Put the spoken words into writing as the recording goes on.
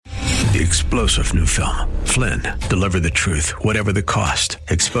The explosive new film, Flynn, deliver the truth, whatever the cost,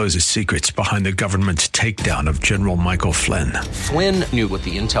 exposes secrets behind the government's takedown of General Michael Flynn. Flynn knew what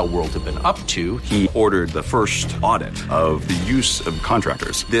the intel world had been up to. He ordered the first audit of the use of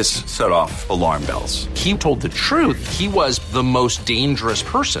contractors. This set off alarm bells. He told the truth. He was the most dangerous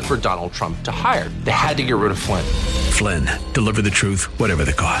person for Donald Trump to hire. They had to get rid of Flynn. Flynn, deliver the truth, whatever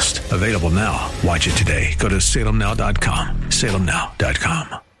the cost. Available now. Watch it today. Go to salemnow.com.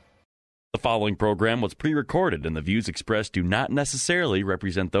 salemnow.com. The following program was pre-recorded, and the views expressed do not necessarily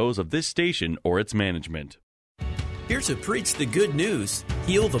represent those of this station or its management. Here to preach the good news,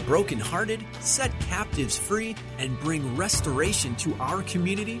 heal the brokenhearted, set captives free, and bring restoration to our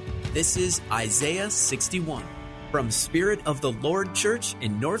community, this is Isaiah 61. From Spirit of the Lord Church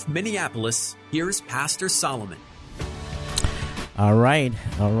in North Minneapolis, here's Pastor Solomon. All right.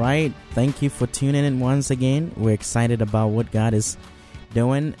 Thank you for tuning in once again. We're excited about what God is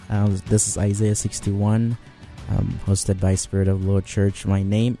doing. This is Isaiah 61, hosted by Spirit of the Lord Church. My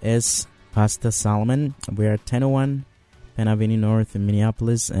name is Pastor Solomon. We are 1001 Penn Avenue North in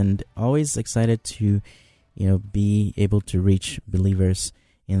Minneapolis, and always excited to, be able to reach believers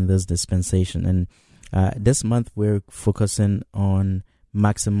in this dispensation. And this month we're focusing on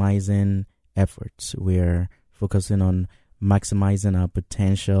maximizing efforts. We're focusing on maximizing our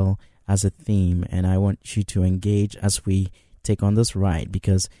potential as a theme, and I want you to engage as we take on this ride,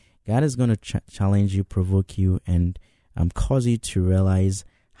 because God is going to challenge you, provoke you, and cause you to realize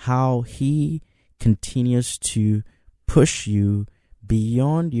how He continues to push you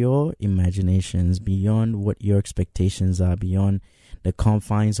beyond your imaginations, beyond what your expectations are, beyond the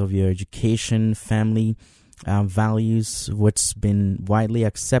confines of your education, family, values, what's been widely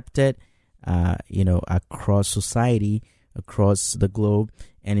accepted, across society, across the globe.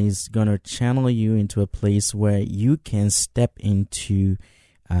 And He's going to channel you into a place where you can step into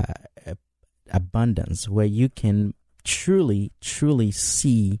abundance, where you can truly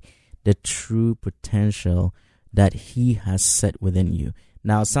see the true potential that He has set within you.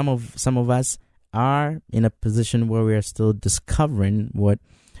 Now, some of us are in a position where we are still discovering what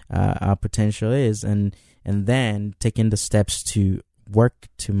our potential is, and then taking the steps to work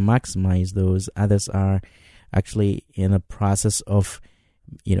to maximize those. Others are actually in a process of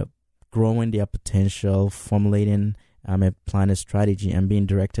growing their potential, formulating a plan, a strategy, and being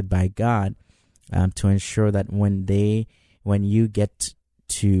directed by God to ensure that when you get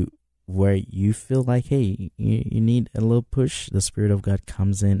to where you feel like, hey, you need a little push, the Spirit of God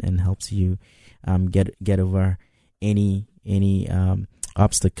comes in and helps you get over any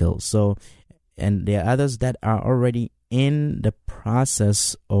obstacles. So, and there are others that are already in the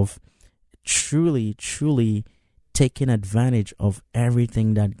process of truly taking advantage of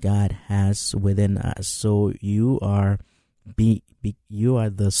everything that God has within us. So you are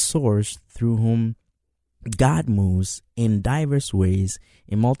the source through whom God moves in diverse ways,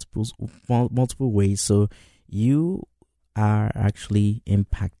 in multiple ways. So you are actually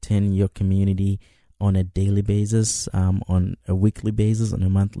impacting your community on a daily basis, on a weekly basis, on a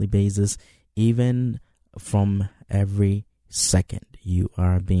monthly basis, even from every second. You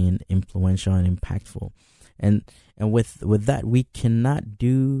are being influential and impactful. And with that, we cannot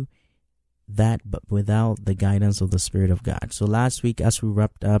do that but without the guidance of the Spirit of God. So last week, as we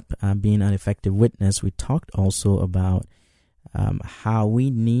wrapped up being an effective witness, we talked also about how we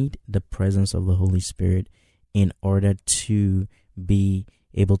need the presence of the Holy Spirit in order to be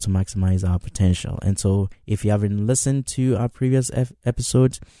able to maximize our potential. And so if you haven't listened to our previous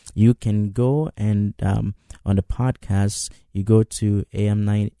episodes, you can go and on the podcast, you go to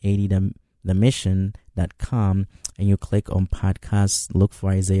am980themission.com and you click on podcasts, look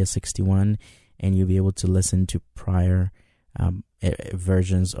for Isaiah 61, and you'll be able to listen to prior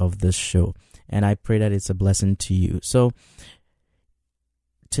versions of this show. And I pray that it's a blessing to you. So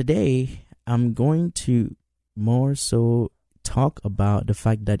today, I'm going to more so talk about the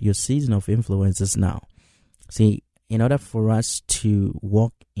fact that your season of influence is now. See, in order for us to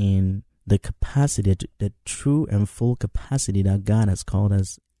walk in the capacity, the true and full capacity that God has called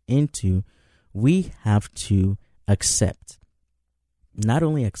us into, we have to not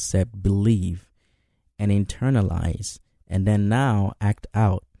only accept, believe, and internalize, and then now act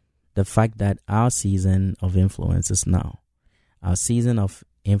out the fact that our season of influence is now. Our season of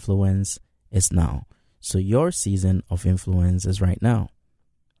influence is now. So your season of influence is right now.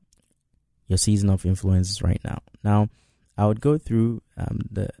 Your season of influence is right now. Now, I would go through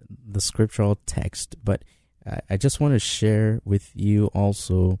the scriptural text, but I just want to share with you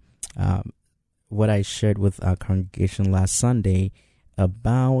also what I shared with our congregation last Sunday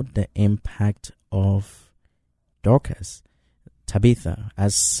about the impact of Dorcas. Tabitha,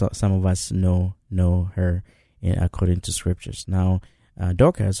 as some of us know her according to scriptures. Now,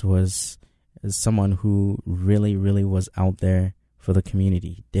 Dorcas was someone who really was out there for the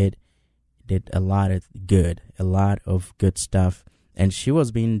community, did a lot of good stuff, and she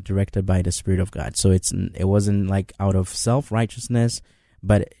was being directed by the Spirit of God. So it wasn't like out of self-righteousness,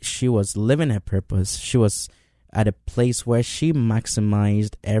 but she was living her purpose. She was at a place where she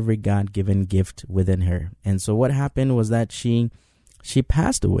maximized every God-given gift within her. And so what happened was that she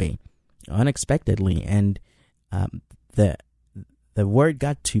passed away unexpectedly, and the word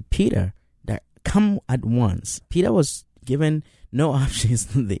got to Peter that come at once. Peter was given no options.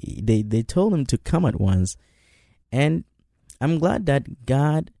 They told him to come at once. And I'm glad that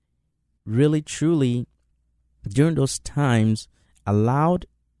God really, truly, during those times, allowed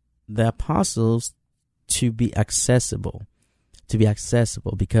the apostles to be accessible,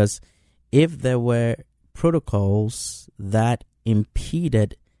 because if there were protocols that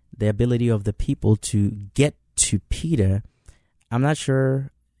impeded the ability of the people to get to Peter, I'm not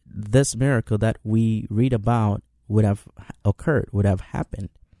sure this miracle that we read about would have occurred, would have happened.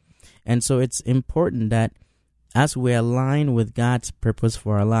 And so it's important that as we align with God's purpose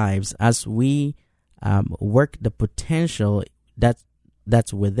for our lives, as we work the potential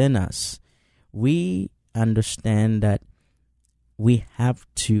that's within us, we understand that we have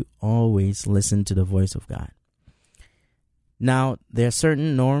to always listen to the voice of God. Now, there are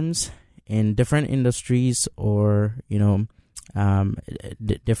certain norms in different industries or,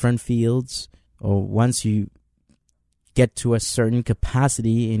 different fields, or once you get to a certain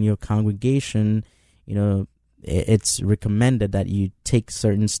capacity in your congregation, it's recommended that you take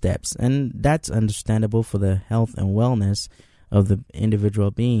certain steps. And that's understandable for the health and wellness of the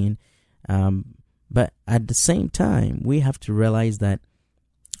individual being. But at the same time, we have to realize that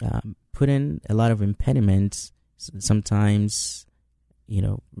putting a lot of impediments sometimes,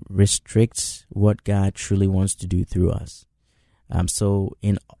 restricts what God truly wants to do through us. So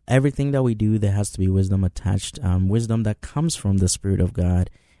in everything that we do, there has to be wisdom attached, wisdom that comes from the Spirit of God,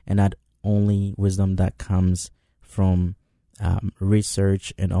 and not only wisdom that comes from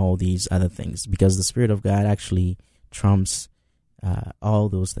research and all these other things, because the Spirit of God actually trumps all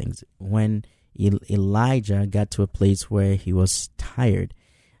those things. When Elijah got to a place where he was tired,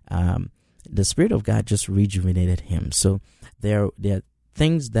 the Spirit of God just rejuvenated him. So there are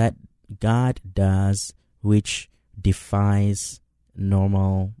things that God does which defies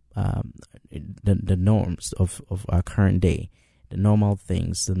normal the norms of our current day, the normal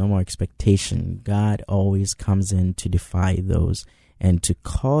things, the normal expectation. God always comes in to defy those and to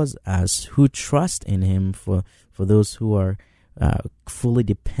cause us who trust in him, for those who are fully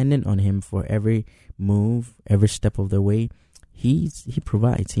dependent on him for every move, every step of the way. He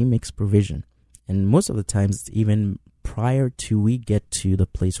provides, he makes provision. And most of the times, even prior to we get to the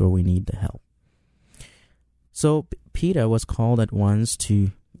place where we need the help. So Peter was called at once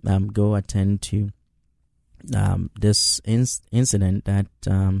to go attend to this incident that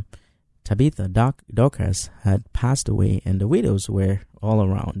Tabitha, Dorcas, had passed away, and the widows were all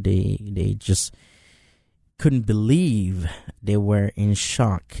around. They just couldn't believe. They were in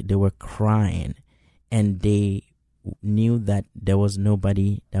shock. They were crying, and they knew that there was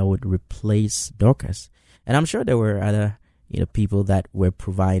nobody that would replace Dorcas. And I'm sure there were other people that were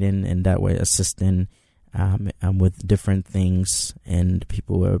providing and that were assisting with different things, and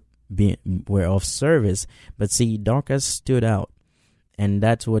people were of service. But see, Dorcas stood out, and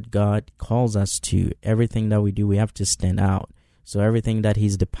that's what God calls us to. Everything that we do, we have to stand out. So everything that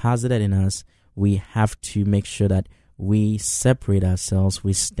he's deposited in us, we have to make sure that we separate ourselves,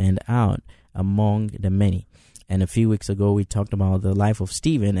 we stand out among the many. And a few weeks ago, we talked about the life of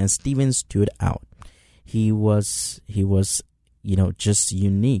Stephen, and Stephen stood out. He was just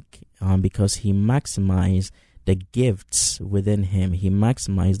unique because he maximized the gifts within him. He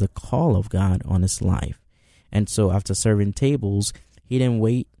maximized the call of God on his life. And so after serving tables, he didn't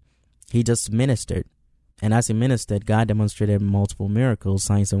wait. He just ministered. And as he ministered, God demonstrated multiple miracles,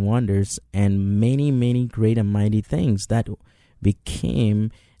 signs, and wonders, and many, many great and mighty things that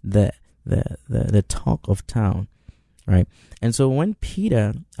became the talk of town, right? And so when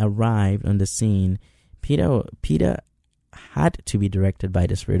Peter arrived on the scene, Peter had to be directed by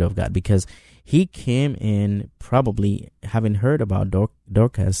the Spirit of God, because he came in probably having heard about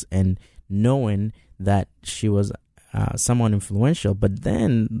Dorcas and knowing that she was someone influential. But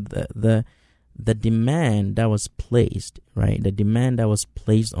then the demand that was placed, right? The demand that was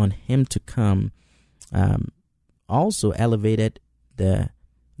placed on him to come also elevated the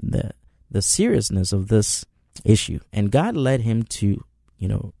seriousness of this issue. And God led him to,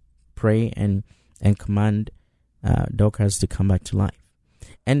 pray and command Dorcas to come back to life.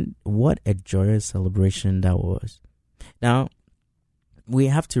 And what a joyous celebration that was. Now, we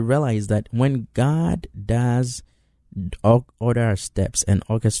have to realize that when God does order our steps and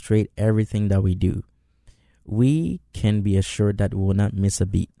orchestrate everything that we do, we can be assured that we will not miss a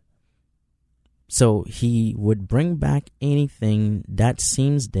beat. So he would bring back anything that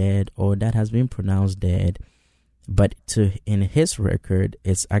seems dead or that has been pronounced dead, but in his record,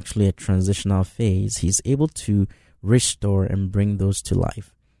 it's actually a transitional phase. He's able to restore and bring those to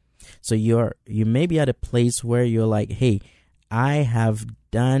life. So you may be at a place where you're like, hey, I have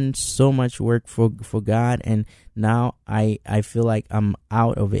done so much work for God, and now I feel like I'm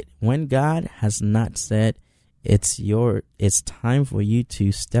out of it. When God has not said it's time for you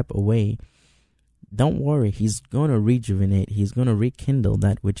to step away, don't worry. He's going to rejuvenate. He's going to rekindle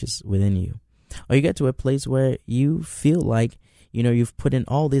that which is within you. Or you get to a place where you feel like, you've put in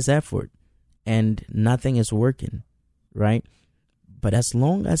all this effort and nothing is working, right? But as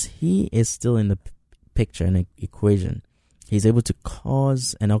long as he is still in the picture and equation, he's able to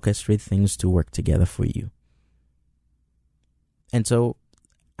cause and orchestrate things to work together for you. And so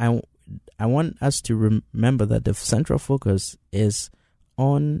I want us to remember that the central focus is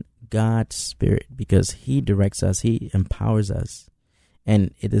on God's Spirit, because he directs us, he empowers us.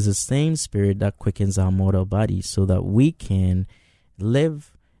 And it is the same Spirit that quickens our mortal bodies so that we can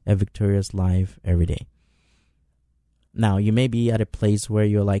live a victorious life every day. Now, you may be at a place where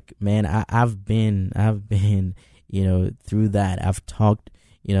you're like, man, I've been, through that. I've talked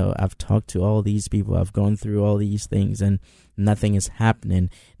to all these people. I've gone through all these things and nothing is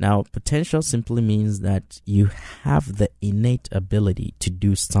happening. Now, potential simply means that you have the innate ability to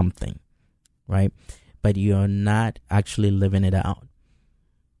do something, right? But you're not actually living it out.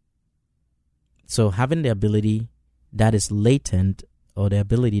 So having the ability that is latent, or the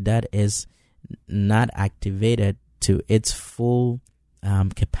ability that is not activated to its full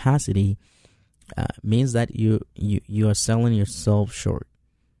capacity, means that you are selling yourself short.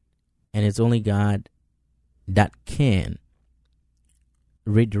 And it's only God that can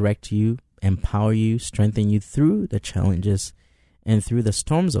redirect you, empower you, strengthen you through the challenges and through the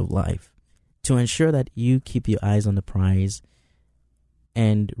storms of life, to ensure that you keep your eyes on the prize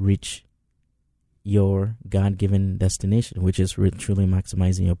and reach your God-given destination, which is truly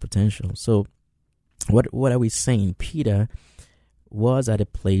maximizing your potential. So what are we saying? Peter was at a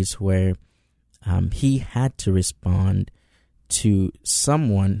place where he had to respond to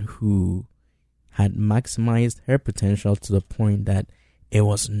someone who had maximized her potential to the point that it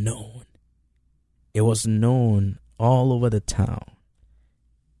was known. It was known all over the town.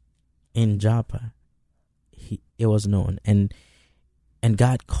 In Joppa, it was known. And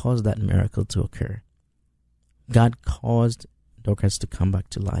God caused that miracle to occur. God caused Dorcas to come back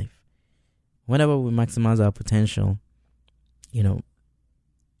to life. Whenever we maximize our potential,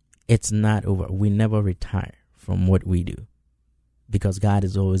 it's not over. We never retire from what we do, because God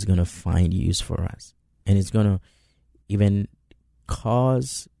is always going to find use for us. And it's going to even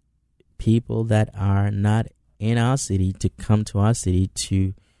cause people that are not in our city to come to our city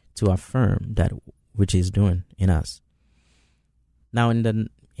to affirm that which He's doing in us. Now,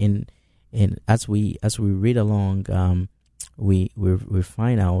 as we read along, we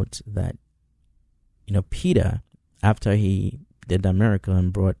find out that Peter, after he did that miracle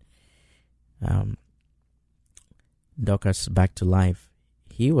and brought Dorcas back to life,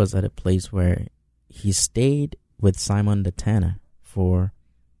 he was at a place where he stayed with Simon the tanner for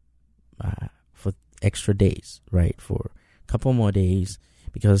extra days, right? For a couple more days,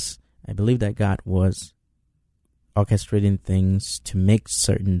 because I believe that God was orchestrating things to make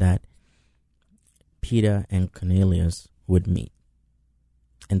certain that Peter and Cornelius would meet.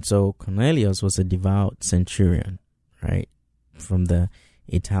 And so Cornelius was a devout centurion, right, from the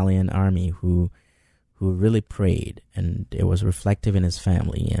Italian army who really prayed, and it was reflective in his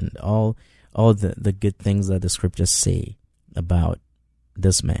family and all the good things that the scriptures say about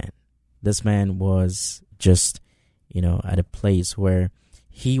this man. This man was just, at a place where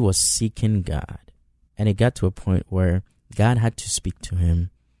he was seeking God. And it got to a point where God had to speak to him.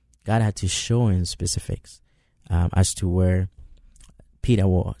 God had to show him specifics as to where Peter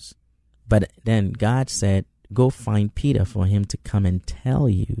was. But then God said, go find Peter for him to come and tell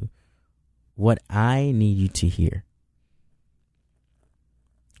you what I need you to hear.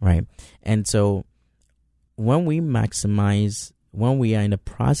 Right? And so when we are in the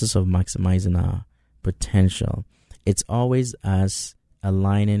process of maximizing our potential, it's always us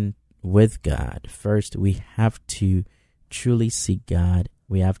aligning with God. First, we have to truly seek God.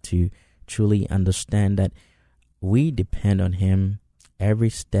 We have to truly understand that we depend on Him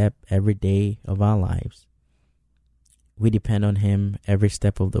every step, every day of our lives. we depend on him every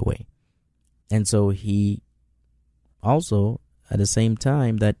step of the way. And so he also, at the same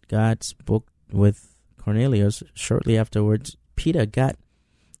time that God spoke with Cornelius, shortly afterwards, Peter got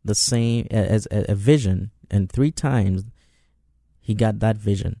the same as a vision, and 3 times he got that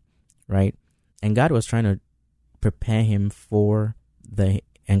vision, right? And God was trying to prepare him for the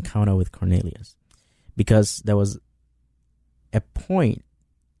encounter with Cornelius, because there was a point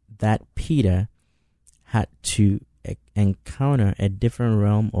that Peter had to encounter a different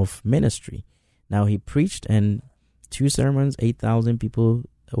realm of ministry. Now, he preached, and 2 sermons, 8,000 people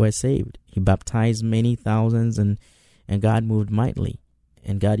were saved. He baptized many thousands, and God moved mightily,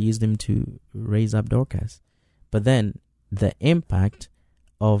 and God used him to raise up Dorcas. But then the impact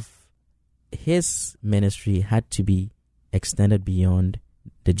of his ministry had to be extended beyond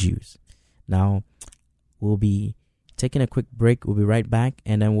the Jews. Now, we'll be taking a quick break. We'll be right back,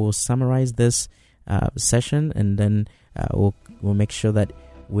 and then we'll summarize this session, and then we'll make sure that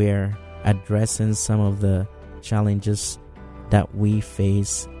we're addressing some of the challenges that we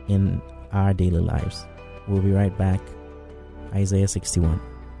face in our daily lives. We'll be right back. Isaiah 61.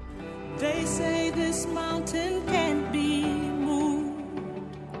 They say this mountain can't be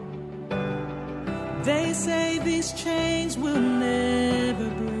moved. They say these chains will never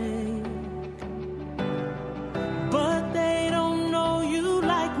break. But they don't know you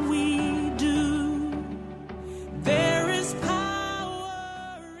like we do. There is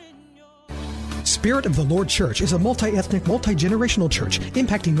power in your... Spirit of the Lord Church is a multi-ethnic, multi-generational church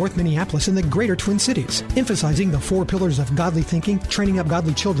impacting North Minneapolis and the greater Twin Cities, emphasizing the 4 pillars of godly thinking, training up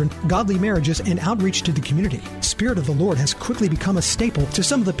godly children, godly marriages, and outreach to the community. Spirit of the Lord has quickly become a staple to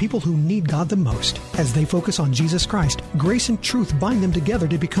some of the people who need God the most. As they focus on Jesus Christ, grace and truth bind them together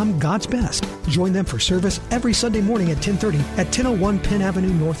to become God's best. Join them for service every Sunday morning at 10:30 at 1001 Penn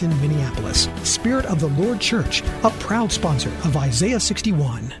Avenue North in Minneapolis. Spirit of the Lord Church, a proud sponsor of Isaiah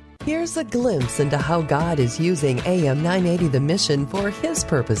 61. Here's a glimpse into how God is using AM 980 The Mission for His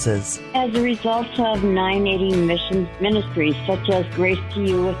purposes. As a result of 980 Missions ministries such as Grace to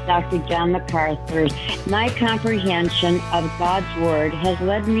You with Dr. John MacArthur, my comprehension of God's Word has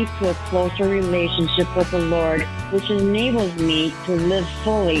led me to a closer relationship with the Lord, which enables me to live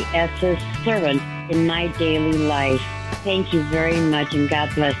fully as His servant in my daily life. Thank you very much, and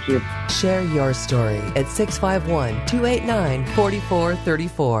God bless you. Share your story at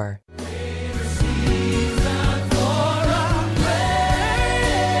 651-289-4434.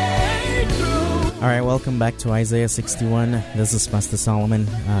 All right, welcome back to Isaiah 61. This is Pastor Solomon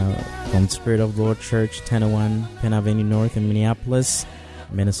from Spirit of the Lord Church, 1001 Penn Avenue North in Minneapolis,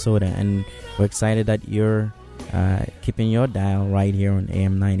 Minnesota. And we're excited that you're keeping your dial right here on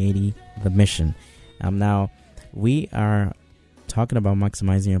AM 980, The Mission. Now, we are talking about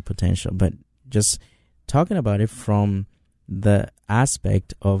maximizing your potential, but just talking about it from the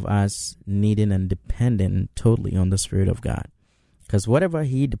aspect of us needing and depending totally on the Spirit of God. Because whatever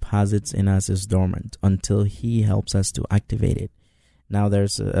He deposits in us is dormant until He helps us to activate it. Now,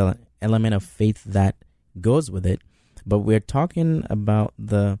 there's an element of faith that goes with it, but we're talking about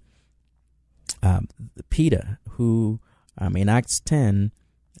the Peter, who in Acts 10,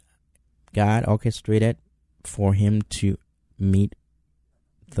 God orchestrated for him to meet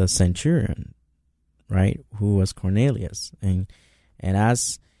the centurion, right, who was Cornelius. And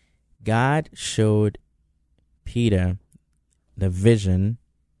as God showed Peter the vision,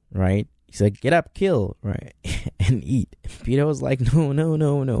 right, he said, get up, kill, right, and eat. Peter was like, no,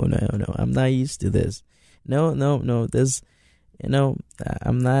 I'm not used to this. No, this,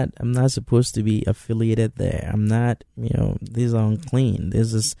 I'm not supposed to be affiliated there. I'm not, these are unclean.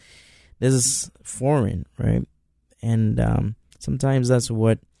 This is foreign, right? And sometimes that's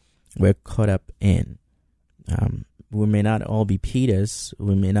what we're caught up in. We may not all be Peters.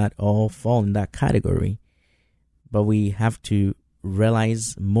 We may not all fall in that category. But we have to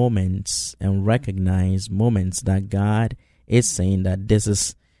realize moments and recognize moments that God is saying that this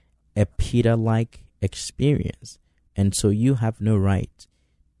is a Peter-like experience. And so you have no right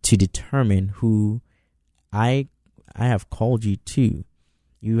to determine who I have called you to.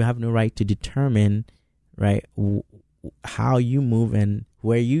 You have no right to determine, right, how you move and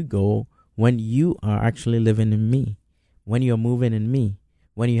where you go when you are actually living in me, when you're moving in me,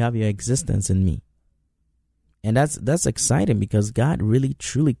 when you have your existence in me. And that's exciting because God really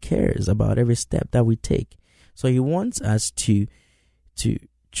truly cares about every step that we take. So He wants us to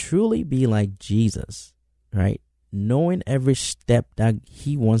truly be like Jesus, right? Knowing every step that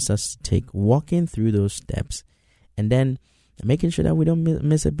He wants us to take, walking through those steps, and then making sure that we don't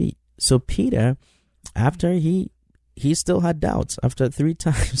miss a beat. So Peter, after he still had doubts, after 3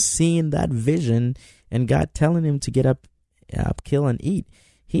 times seeing that vision and God telling him to get up kill and eat.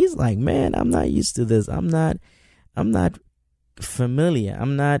 He's like, man, I'm not used to this. I'm not familiar.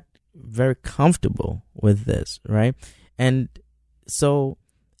 I'm not very comfortable with this, right? And so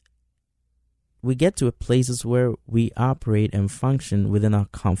we get to places where we operate and function within our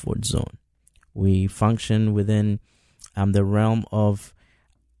comfort zone. We function within the realm of,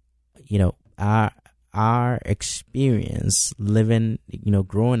 our experience living,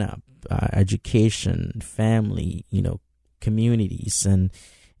 growing up, education, family, communities,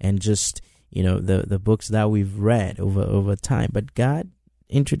 and just, the books that we've read over time. But God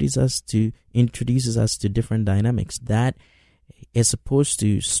introduces us to different dynamics that is supposed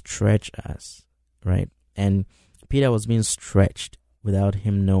to stretch us, right? And Peter was being stretched without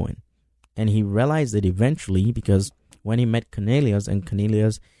him knowing. And he realized it eventually, because when he met Cornelius, and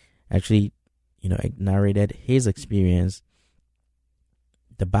Cornelius actually, narrated his experience,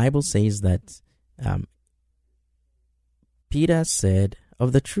 the Bible says that Peter said,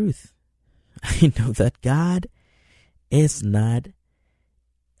 of the truth, I know that God is not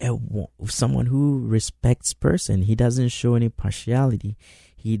someone who respects person. He doesn't show any partiality.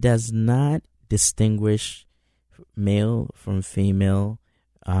 He does not distinguish male from female,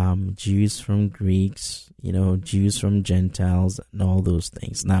 Jews from Greeks, Jews from Gentiles, and all those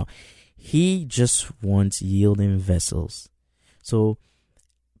things. Now, he just wants yielding vessels. So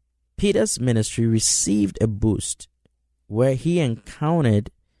Peter's ministry received a boost where he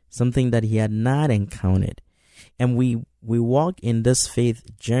encountered something that he had not encountered. And we walk in this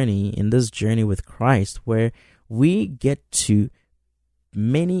faith journey, in this journey with Christ, where we get to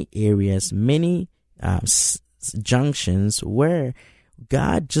many areas, many junctions where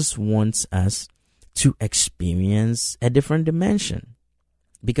God just wants us to experience a different dimension.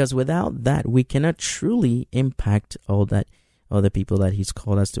 Because without that, we cannot truly impact all the people that he's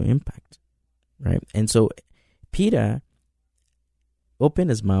called us to impact, right? And so Peter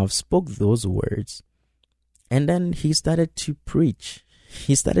opened his mouth, spoke those words, and then he started to preach.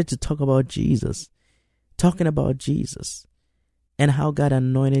 He started to talk about Jesus, talking about Jesus and how God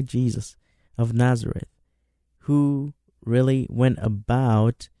anointed Jesus of Nazareth, who really went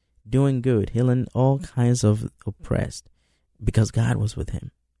about doing good, healing all kinds of oppressed, because God was with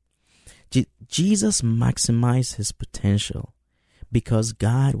him. Jesus maximized his potential because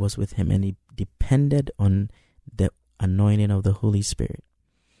God was with him, and he depended on the anointing of the Holy Spirit.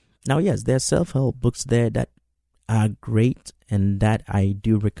 Now, yes, there are self-help books there that are great and that I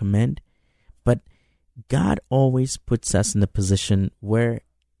do recommend, but God always puts us in a position where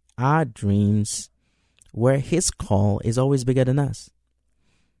our dreams, where his call is always bigger than us.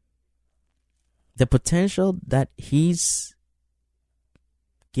 The potential that he's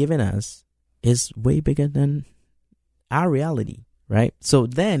given us is way bigger than our reality, right? So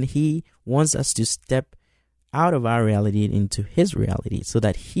then he wants us to step out of our reality into his reality, so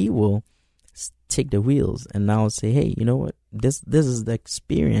that he will take the wheels and now say, hey, you know what? This is the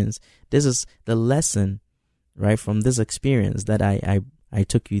experience. This is the lesson, right, from this experience that I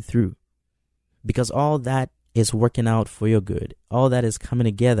took you through. Because all that is working out for your good. All that is coming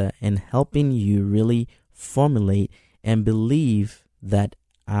together and helping you really formulate and believe that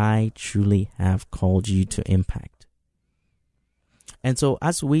I truly have called you to impact. And so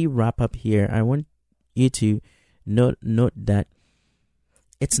as we wrap up here, I want you to note that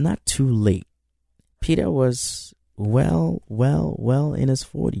it's not too late. Peter was well in his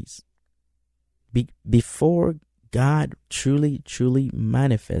 40s before God truly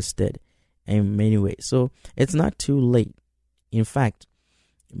manifested in many ways. So it's not too late. In fact,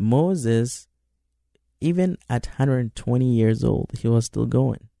 Moses, even at 120 years old, he was still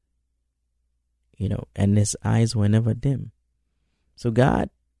going, and his eyes were never dim. So God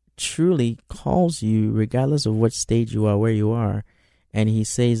truly calls you regardless of what stage you are, where you are. And he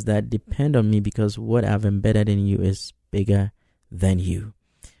says that depend on me, because what I've embedded in you is bigger than you.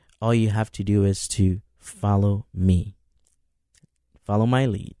 All you have to do is to follow me. Follow my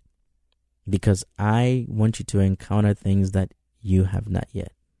lead. Because I want you to encounter things that you have not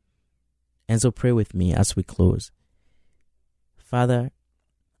yet. And so pray with me as we close. Father,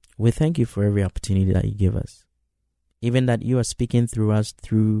 we thank you for every opportunity that you give us. Even that you are speaking through us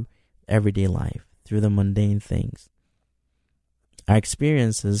through everyday life, through the mundane things. Our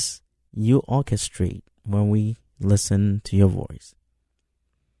experiences, you orchestrate when we listen to your voice.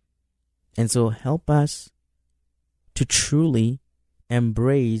 And so help us to truly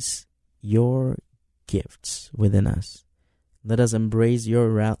embrace your gifts within us. Let us embrace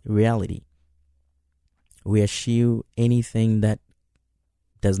your reality. We eschew anything that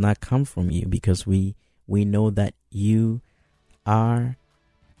does not come from you, because we know that you are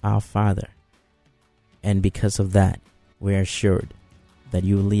our Father. And because of that, we are assured that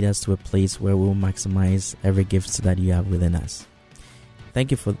you will lead us to a place where we will maximize every gift that you have within us.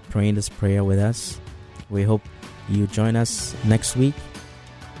 Thank you for praying this prayer with us. We hope you join us next week.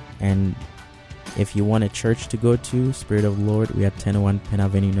 And if you want a church to go to, Spirit of the Lord, we are 1001 Penn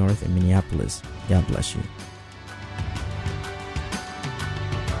Avenue North in Minneapolis. God bless you.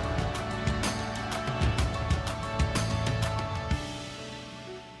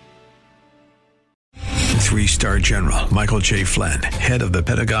 Three-star General Michael J. Flynn, head of the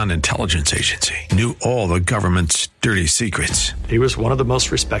Pentagon Intelligence Agency, knew all the government's dirty secrets. He was one of the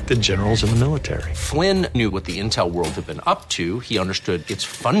most respected generals in the military. Flynn knew what the intel world had been up to. He understood its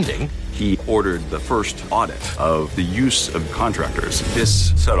funding. He ordered the first audit of the use of contractors.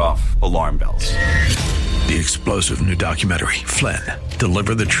 This set off alarm bells. The explosive new documentary, Flynn,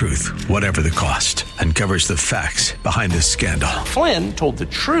 Deliver the Truth, Whatever the Cost, uncovers the facts behind this scandal. Flynn told the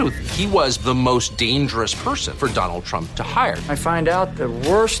truth. He was the most dangerous person for Donald Trump to hire. I find out the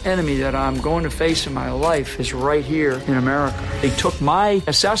worst enemy that I'm going to face in my life is right here in America. They took my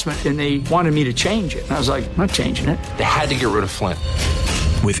assessment and they wanted me to change it. And I was like, I'm not changing it. They had to get rid of Flynn.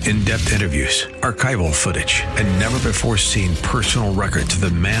 With in-depth interviews, archival footage, and never-before-seen personal records of the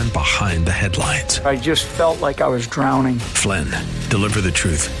man behind the headlines. I just felt like I was drowning. Flynn, Deliver the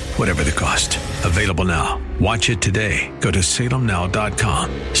Truth, Whatever the Cost. Available now. Watch it today. Go to salemnow.com.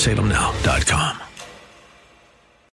 salemnow.com.